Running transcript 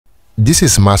This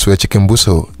is Maxwell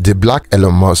Chikumbutso, the black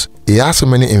Elon Musk. He has so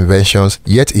many inventions,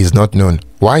 yet he is not known.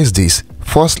 Why is this?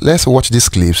 First, let's watch these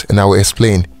clips and I will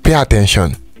explain. Pay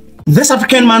attention. This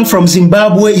African man from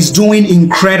Zimbabwe is doing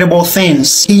incredible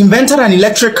things. He invented an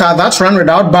electric car that ran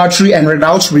without battery and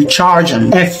without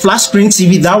recharging, a flat screen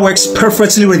TV that works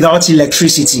perfectly without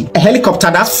electricity, a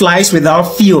helicopter that flies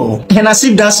without fuel. And as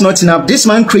if that's not enough, this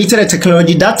man created a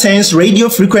technology that turns radio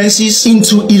frequencies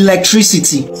into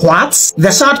electricity. What?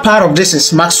 The sad part of this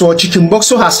is Maxwell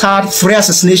Chikumbutso has had 3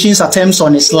 assassination attempts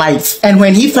on his life, and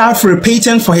when he filed for a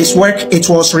patent for his work, it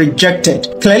was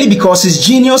rejected, clearly because his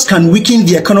genius can weaken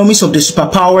the economy of the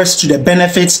superpowers to the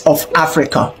benefits of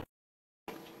Africa.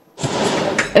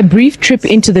 A brief trip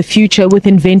into the future with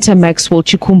inventor Maxwell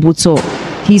Chikumbutso.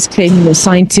 He's claiming a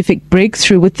scientific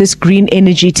breakthrough with this green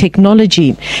energy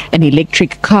technology, an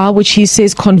electric car which he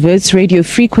says converts radio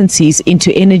frequencies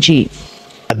into energy.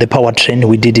 The powertrain,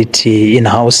 we did it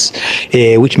in-house,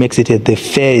 which makes it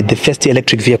the first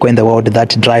electric vehicle in the world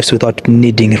that drives without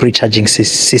needing recharging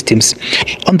systems.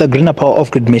 On the greener power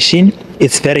off-grid machine,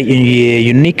 it's very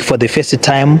unique. For the first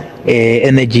time,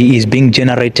 energy is being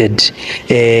generated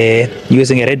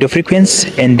using a radio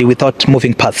frequency and without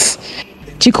moving paths.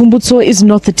 Chikumbutso is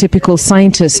not the typical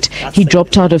scientist. He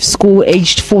dropped out of school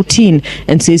aged 14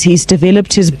 and says he's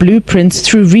developed his blueprints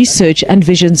through research and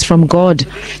visions from God.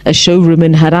 A showroom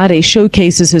in Harare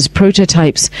showcases his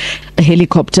prototypes. A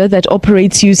helicopter that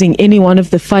operates using any one of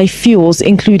the 5 fuels,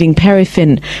 including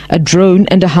paraffin, a drone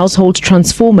and a household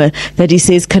transformer that he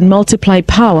says can multiply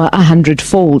power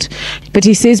 100-fold. But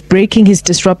he says breaking his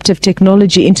disruptive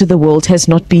technology into the world has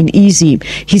not been easy.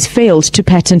 He's failed to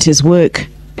patent his work.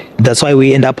 That's why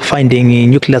we end up finding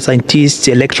nuclear scientists,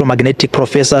 electromagnetic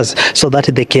professors, so that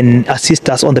they can assist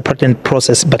us on the patent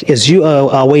process. But as you are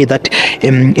aware that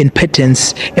in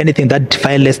patents, anything that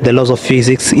violates the laws of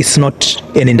physics is not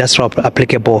an industrial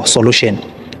applicable solution.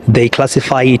 They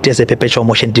classify it as a perpetual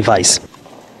motion device.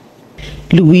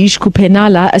 Luis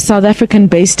Kupenala, a South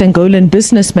African-based Angolan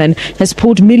businessman, has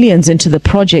poured millions into the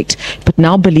project, but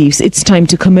now believes it's time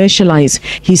to commercialize.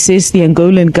 He says the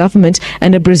Angolan government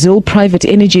and a Brazil private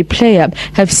energy player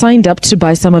have signed up to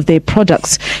buy some of their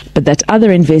products, but that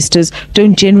other investors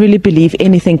don't generally believe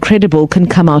anything credible can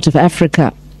come out of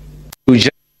Africa. We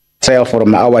just sell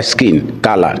from our skin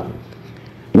color.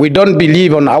 We don't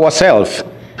believe on ourselves.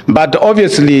 But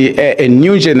obviously, a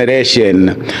new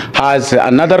generation has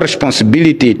another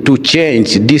responsibility to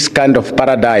change this kind of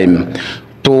paradigm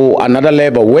to another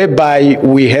level, whereby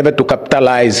we have to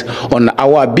capitalize on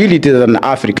our abilities in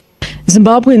Africa.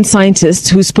 Zimbabwean scientists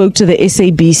who spoke to the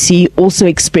SABC also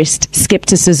expressed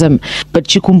skepticism, but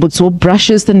Chikumbutso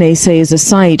brushes the naysayers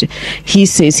aside. He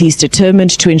says he's determined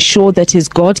to ensure that his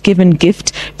God-given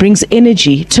gift brings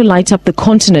energy to light up the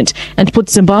continent and put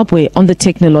Zimbabwe on the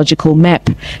technological map.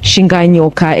 Shingai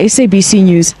Nyoka, SABC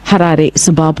News, Harare,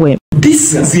 Zimbabwe.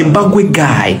 This Zimbabwe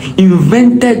guy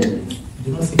invented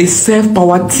a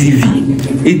self-powered TV,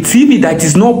 a TV that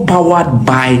is not powered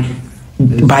by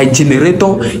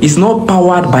generator, is not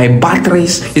powered by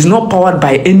batteries, is not powered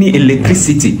by any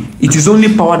electricity. It is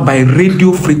only powered by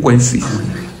radio frequencies.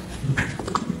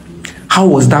 How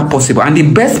was that possible? And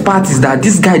the best part is that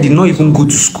this guy did not even go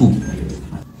to school.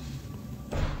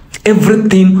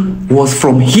 Everything was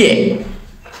from here.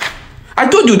 I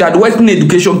told you that Western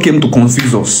education came to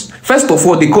confuse us. First of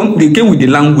all, they came with the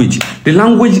language. The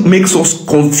language makes us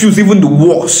confuse even the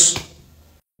words.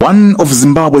 One of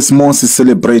Zimbabwe's most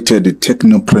celebrated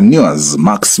technopreneurs,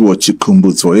 Maxwell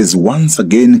Chikumbutso, has once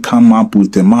again come up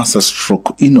with a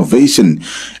masterstroke innovation,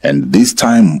 and this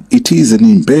time it is an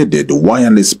embedded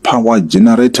wireless power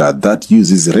generator that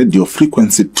uses radio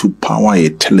frequency to power a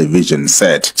television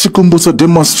set. Chikumbutso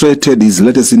demonstrated his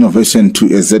latest innovation to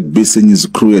a ZBC News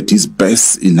crew at his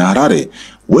base in Harare,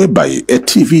 whereby a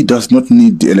TV does not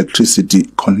need the electricity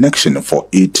connection for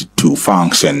it to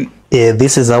function.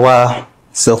 This is our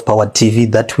self-powered TV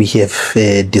that we have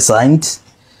designed,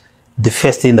 the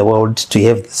first in the world to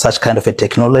have such kind of a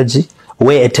technology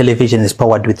where a television is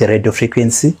powered with a radio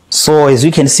frequency. So as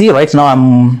you can see right now,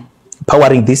 I'm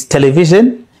powering this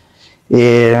television.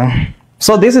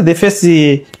 So this is the first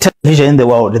television in the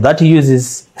world that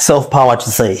uses self-power to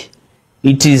say.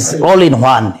 It is all in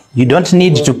one. You don't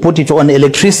need to put it on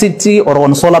electricity or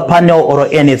on solar panel or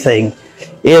anything.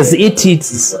 As it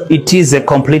is a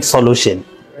complete solution.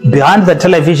 Behind the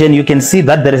television, you can see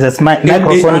that there is a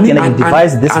microsonic energy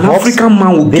device.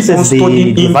 This is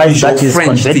the device that is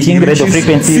converting radio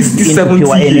frequencies into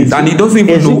pure energy. And he doesn't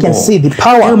even As you can see, the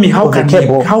power of the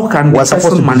cable was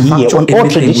supposed to be here. On all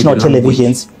traditional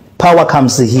televisions, power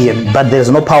comes here, but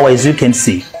there's no power, as you can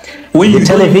see. when the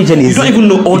television is, you don't even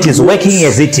know all it is working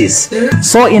as it is.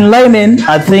 So in layman,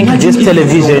 I think this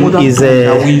television is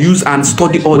that we use and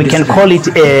study all. We can call it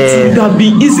it would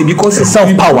be easy because it's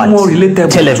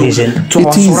self-powered television. To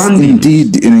it is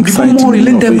indeed an exciting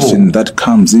innovation that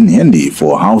comes in handy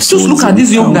for households. Just look at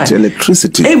this young guy.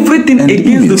 Electricity. Everything and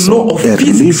against the law of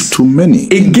physics. To many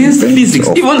against physics.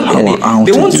 Even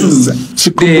they want to.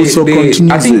 Chikumbutso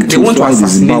continues to fly the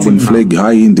Zimbabwean flag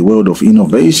high in the world of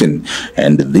innovation,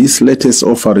 and this latest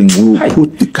offering will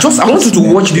put the I want you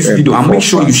to watch this video and make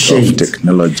sure you share it,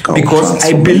 because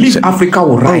I believe Africa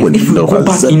will rise if we go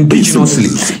back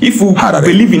indigenously, if we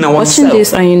believe in ourselves. Watching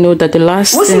this, and you know that the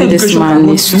last thing this man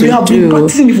needs to do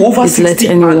is let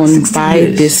anyone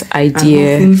buy this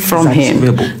idea from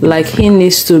him. Like, he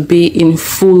needs to be in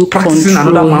full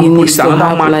control. He needs to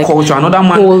have like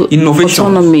whole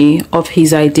autonomy of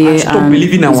his idea and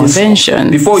his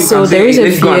invention. So there is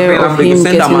a fear of him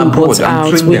getting bought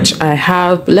out, which I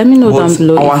have. Let me know down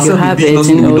below if you have it,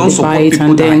 you know, they buy it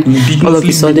and then all of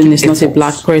a sudden it's not a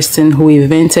black person who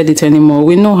invented it anymore.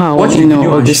 We know how, you know,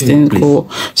 all these things go.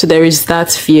 So there is that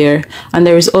fear, and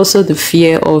there is also the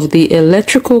fear of the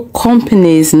electrical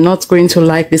companies not going to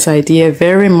like this idea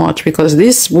very much, because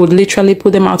this would literally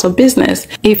put them out of business.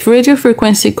 If radio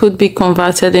frequency could be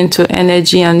converted into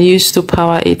energy and used to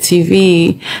power a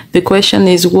TV, the question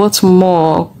is, what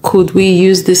more could we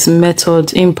use this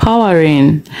method in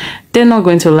powering? They're not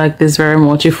going to like this very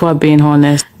much, if we're being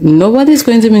honest. Nobody's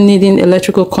going to be needing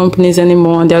electrical companies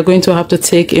anymore, and they're going to have to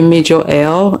take a major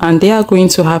L, and they are going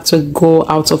to have to go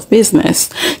out of business.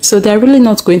 So they're really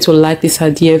not going to like this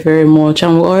idea very much.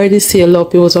 And we already see a lot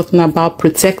of people talking about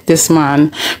protect this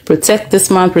man, protect this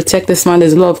man, protect this man.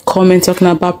 There's a lot of comments talking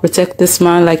about protect this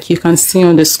man, like you can see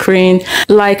on the screen.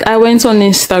 Like, I went on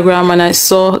Instagram and I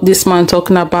saw this man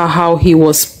talking about how he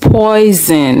was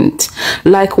poisoned.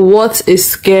 Like, what a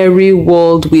scary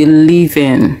world we live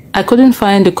in. I couldn't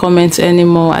find the comments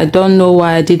anymore. I don't know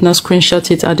why I did not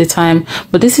screenshot it at the time,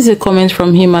 but this is a comment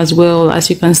from him as well. As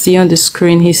you can see on the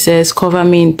screen, he says, cover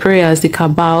me in prayers, the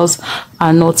cabals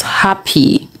are not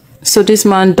happy. So this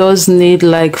man does need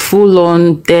like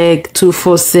full-on deck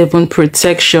 24/7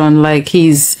 protection. Like,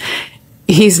 his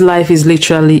life is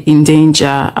literally in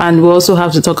danger. And we also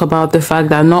have to talk about the fact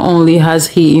that not only has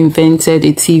he invented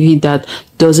a TV that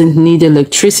doesn't need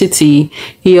electricity,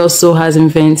 he also has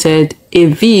invented a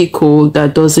vehicle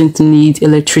that doesn't need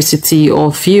electricity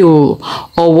or fuel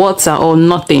or water or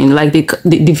nothing. Like,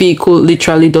 the vehicle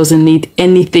literally doesn't need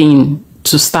anything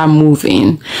to start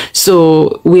moving.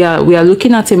 So we are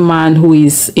looking at a man who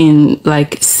is in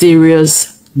like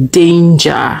serious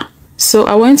danger. So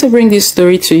I want to bring this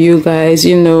story to you guys,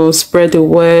 you know, spread the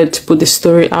word, put the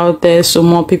story out there so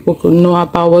more people could know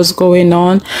about what's going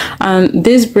on. And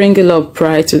this brings a lot of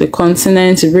pride to the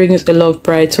continent. It brings a lot of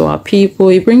pride to our people.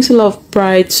 It brings a lot of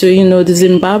pride to, you know, the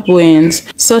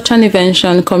Zimbabweans. Such an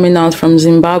invention coming out from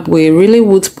Zimbabwe really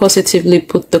would positively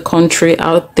put the country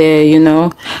out there, you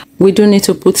know. We do need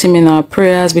to put him in our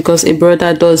prayers, because a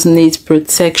brother does need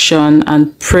protection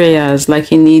and prayers. Like,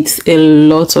 he needs a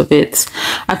lot of it.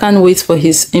 I can't wait for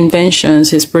his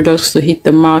inventions, his products to hit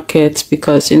the market,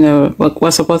 because, you know, we're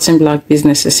supporting black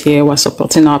businesses here. We're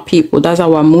supporting our people. That's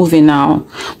how we're moving now.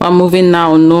 We're moving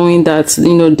now knowing that,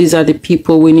 you know, these are the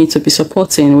people we need to be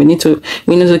supporting. We need to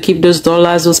keep those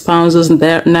dollars, those pounds, those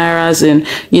nairas, and,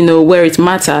 you know, where it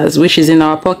matters, which is in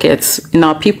our pockets, in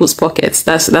our people's pockets.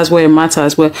 That's where it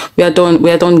matters. Where we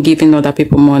are done giving other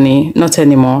people money, not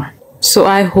anymore. So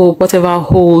I hope whatever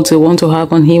holds they want to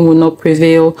have on him will not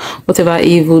prevail, whatever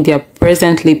evil they are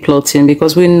presently plotting,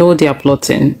 because we know they are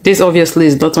plotting. This obviously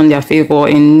is not on their favor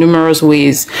in numerous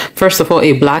ways. First of all,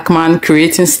 a black man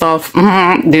creating stuff,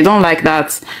 they don't like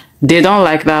that. They don't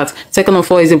like that. Second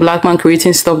of all, is a black man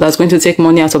creating stuff that's going to take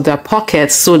money out of their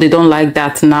pockets, so they don't like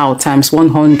that now times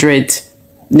 100.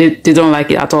 They don't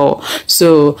like it at all.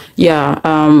 So yeah,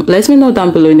 let me know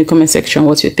down below in the comment section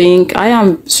what you think. I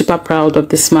am super proud of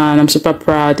this man. I'm super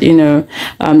proud, you know.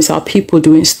 It's our people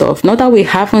doing stuff. Not that we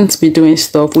haven't been doing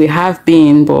stuff, we have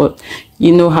been, but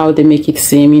you know how they make it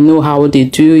seem, you know how they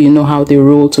do, you know how they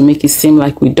roll to make it seem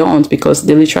like we don't, because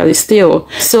they literally steal.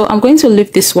 So I'm going to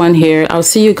leave this one here. I'll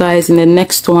see you guys in the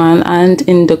next one, and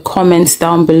in the comments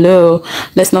down below,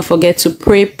 let's not forget to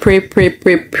pray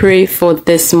for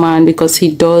this man, because he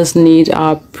does need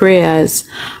our prayers.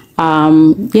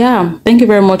 Yeah, thank you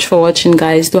very much for watching,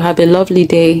 guys. Do have a lovely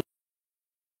day.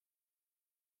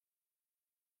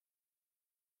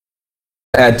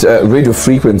 At radio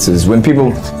frequencies, when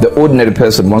people, the ordinary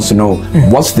person wants to know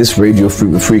what's this radio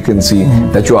frequency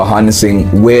that you are harnessing,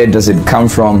 where does it come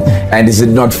from, and is it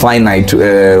not finite?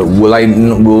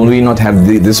 Will we not have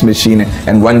this machine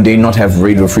and one day not have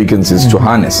radio frequencies to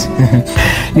harness?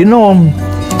 You know,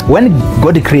 when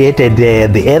God created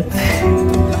the earth,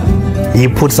 he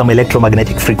put some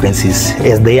electromagnetic frequencies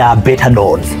as they are better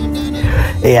known.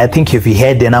 I think if you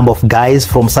had a number of guys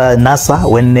from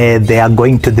NASA, when they are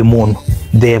going to the moon,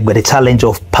 they've got a challenge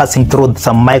of passing through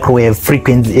some microwave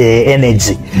frequency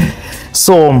energy.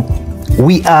 So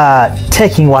we are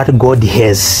taking what God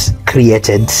has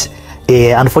created.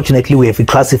 Unfortunately, we have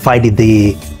classified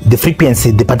the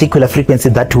frequency, the particular frequency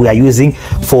that we are using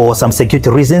for some security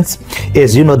reasons.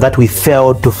 As you know, that we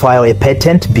failed to file a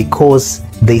patent because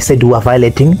they said we are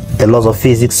violating the laws of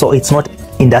physics, so it's not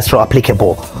industrial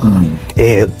applicable.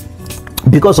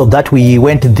 Because of that, we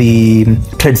went the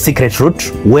trade secret route,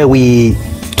 where we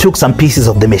took some pieces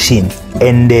of the machine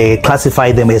and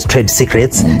classified them as trade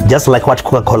secrets, just like what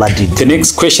Coca-Cola did. The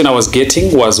next question I was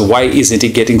getting was, why isn't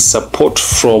it getting support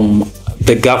from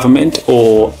the government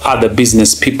or other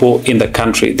business people in the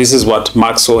country? This is what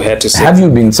Maxwell had to say. Have you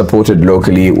been supported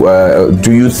locally?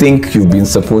 Do you think you've been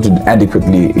supported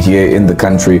adequately here in the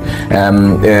country?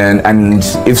 And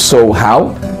if so,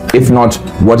 how? If not,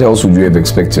 what else would you have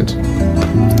expected?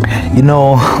 You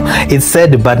know, it's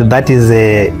sad, but that is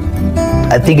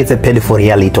I think it's a painful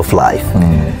reality of life.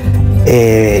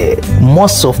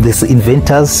 Most of these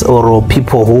inventors or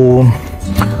people who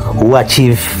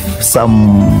achieve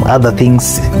some other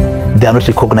things, they are not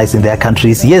recognized in their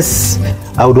countries. Yes,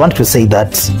 I would want to say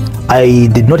that I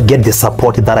did not get the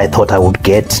support that I thought I would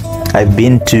get. I've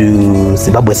been to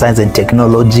Zimbabwe Science and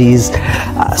Technologies,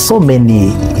 so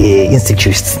many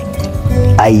institutes.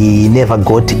 I never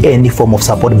got any form of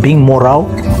support, being moral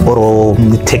or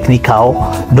technical.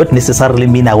 Not necessarily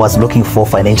mean I was looking for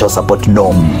financial support,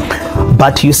 no.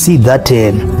 But you see that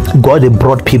God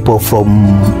brought people from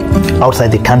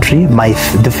outside the country.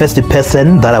 The first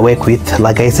person that I work with,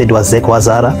 like I said, was Zek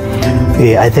Wazara.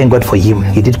 I thank God for him.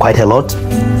 He did quite a lot.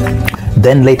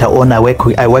 Then later on, I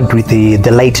worked with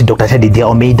the late Dr. Teddy De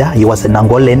Almeida. He was an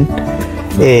Angolan.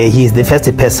 He is the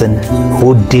first person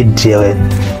who did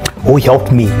who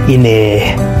helped me in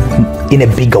a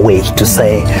bigger way, to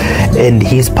say. And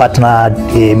his partner,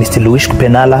 Mr. Luis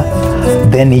Penala,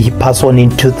 then he passed on in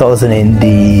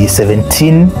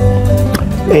 2017.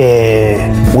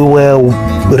 We were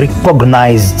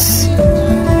recognized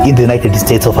in the United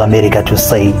States of America, to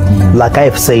say, like I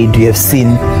have said, you have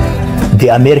seen the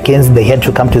Americans, they had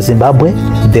to come to Zimbabwe.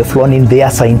 They flown in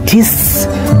their scientists.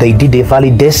 They did a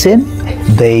validation.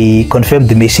 They confirmed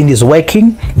the machine is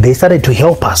working. They started to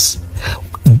help us.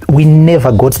 We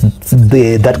never got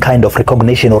that kind of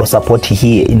recognition or support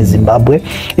here in Zimbabwe.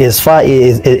 As far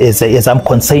as I'm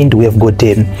concerned, we have got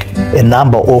a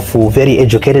number of very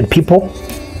educated people.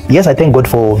 Yes, I thank God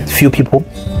for few people.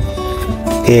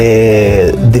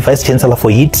 The Vice Chancellor for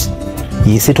it,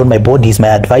 he sits on my board, he's my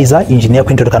advisor. Engineer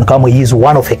Quinto Kankamwe, he is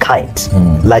one of a kind.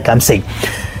 Like I'm saying,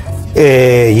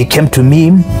 he came to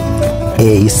me.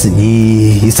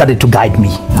 He started to guide me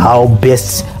how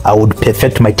best I would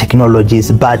perfect my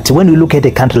technologies. But when we look at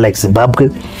a country like Zimbabwe,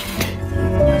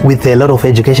 with a lot of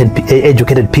educated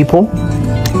people,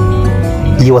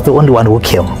 he was the only one who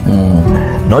came.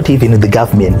 Not even the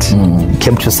government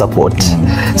came to support.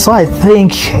 So I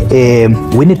think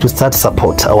we need to start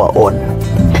support our own.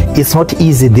 It's not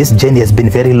easy. This journey has been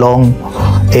very long.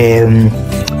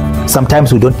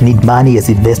 Sometimes we don't need money as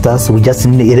investors. We just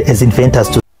need as inventors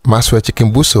to. Maxwell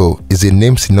Chikumbutso is a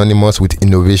name synonymous with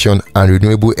innovation and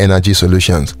renewable energy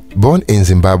solutions. Born in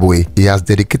Zimbabwe, he has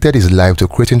dedicated his life to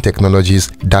creating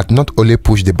technologies that not only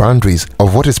push the boundaries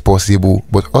of what is possible,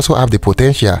 but also have the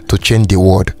potential to change the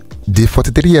world. The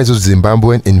 43-year-old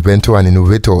Zimbabwean inventor and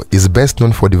innovator is best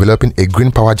known for developing a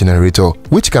green power generator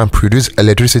which can produce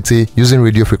electricity using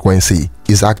radio frequency.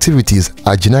 His activities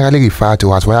are generally referred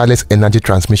to as wireless energy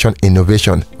transmission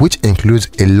innovation, which includes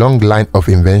a long line of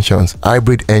inventions: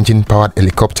 hybrid engine-powered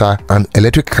helicopter, an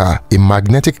electric car, a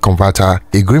magnetic converter,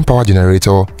 a green power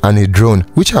generator, and a drone,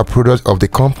 which are products of the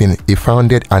company he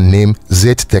founded and named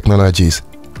Saith Technologies.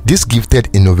 This gifted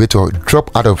innovator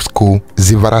dropped out of school,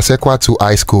 Zivarasekwa 2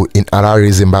 High School in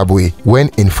Harare, Zimbabwe, when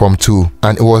in Form 2,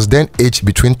 and he was then aged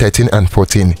between 13 and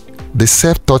 14. The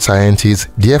self-taught scientist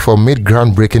therefore made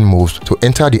groundbreaking moves to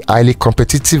enter the highly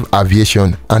competitive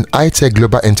aviation and high-tech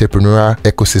global entrepreneurial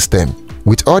ecosystem.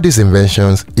 With all these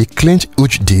inventions, he clinched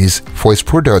huge deals for his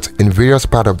products in various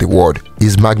parts of the world.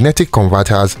 His magnetic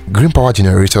converters, green power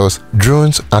generators,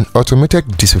 drones, and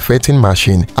automated disinfecting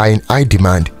machine are in high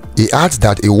demand. He adds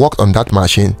that he worked on that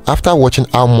machine after watching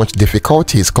how much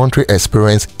difficulty his country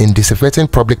experienced in disinfecting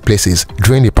public places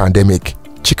during the pandemic.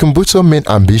 Chikumbutso's main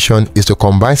ambition is to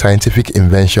combine scientific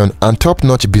invention and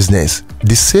top-notch business.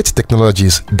 The Saith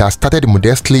Technologies that started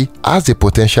modestly has the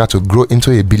potential to grow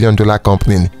into a billion-dollar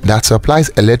company that supplies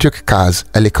electric cars,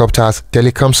 helicopters,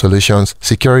 telecom solutions,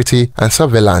 security and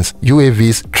surveillance,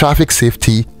 UAVs, traffic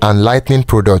safety and lighting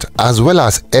products, as well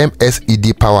as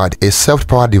MSED-powered, a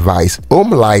self-powered device,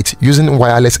 home light using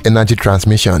wireless energy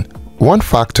transmission. One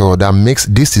factor that makes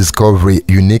this discovery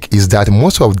unique is that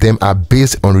most of them are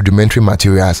based on rudimentary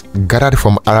materials gathered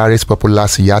from Harare's popular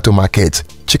Seattle market.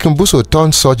 Chikumbutso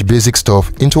turned such basic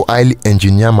stuff into highly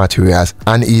engineered materials,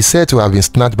 and he is said to have been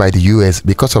snatched by the US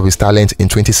because of his talent in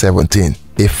 2017.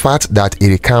 A fact that he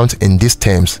recounts in these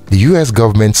terms: the US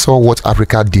government saw what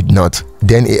Africa did not.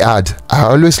 Then he adds, "I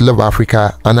always love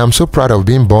Africa and I'm so proud of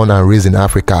being born and raised in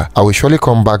Africa. I will surely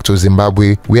come back to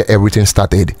Zimbabwe where everything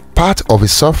started." Part of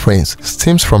his sufferings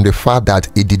stems from the fact that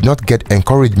he did not get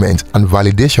encouragement and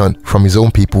validation from his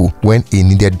own people when he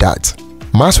needed that.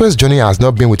 Maxwell's journey has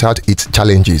not been without its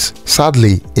challenges.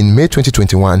 Sadly, in May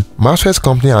 2021, Maxwell's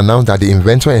company announced that the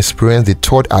inventor experienced the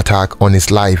third attack on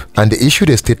his life, and they issued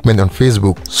a statement on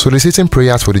Facebook soliciting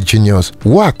prayers for the genius,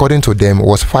 who according to them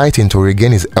was fighting to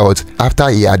regain his health after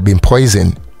he had been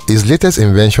poisoned. His latest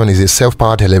invention is a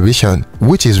self-powered television,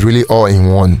 which is really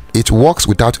all-in-one. It works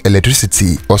without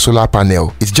electricity or solar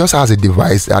panel. It just has a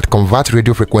device that converts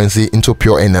radio frequency into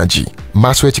pure energy.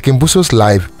 Maxwell Chikumbutso's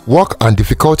life, work and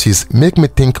difficulties make me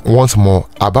think once more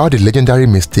about the legendary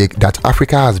mistake that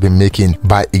Africa has been making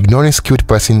by ignoring skilled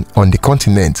person on the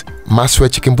continent. Maxwell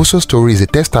Chikumbutso's story is a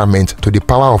testament to the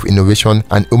power of innovation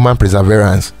and human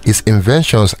perseverance. His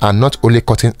inventions are not only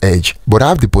cutting edge, but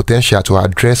have the potential to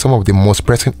address some of the most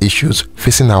pressing issues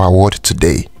facing our world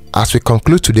today. As we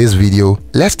conclude today's video,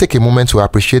 let's take a moment to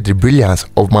appreciate the brilliance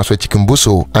of Maxwell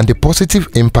Chikumbutso and the positive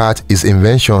impact his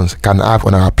inventions can have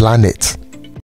on our planet.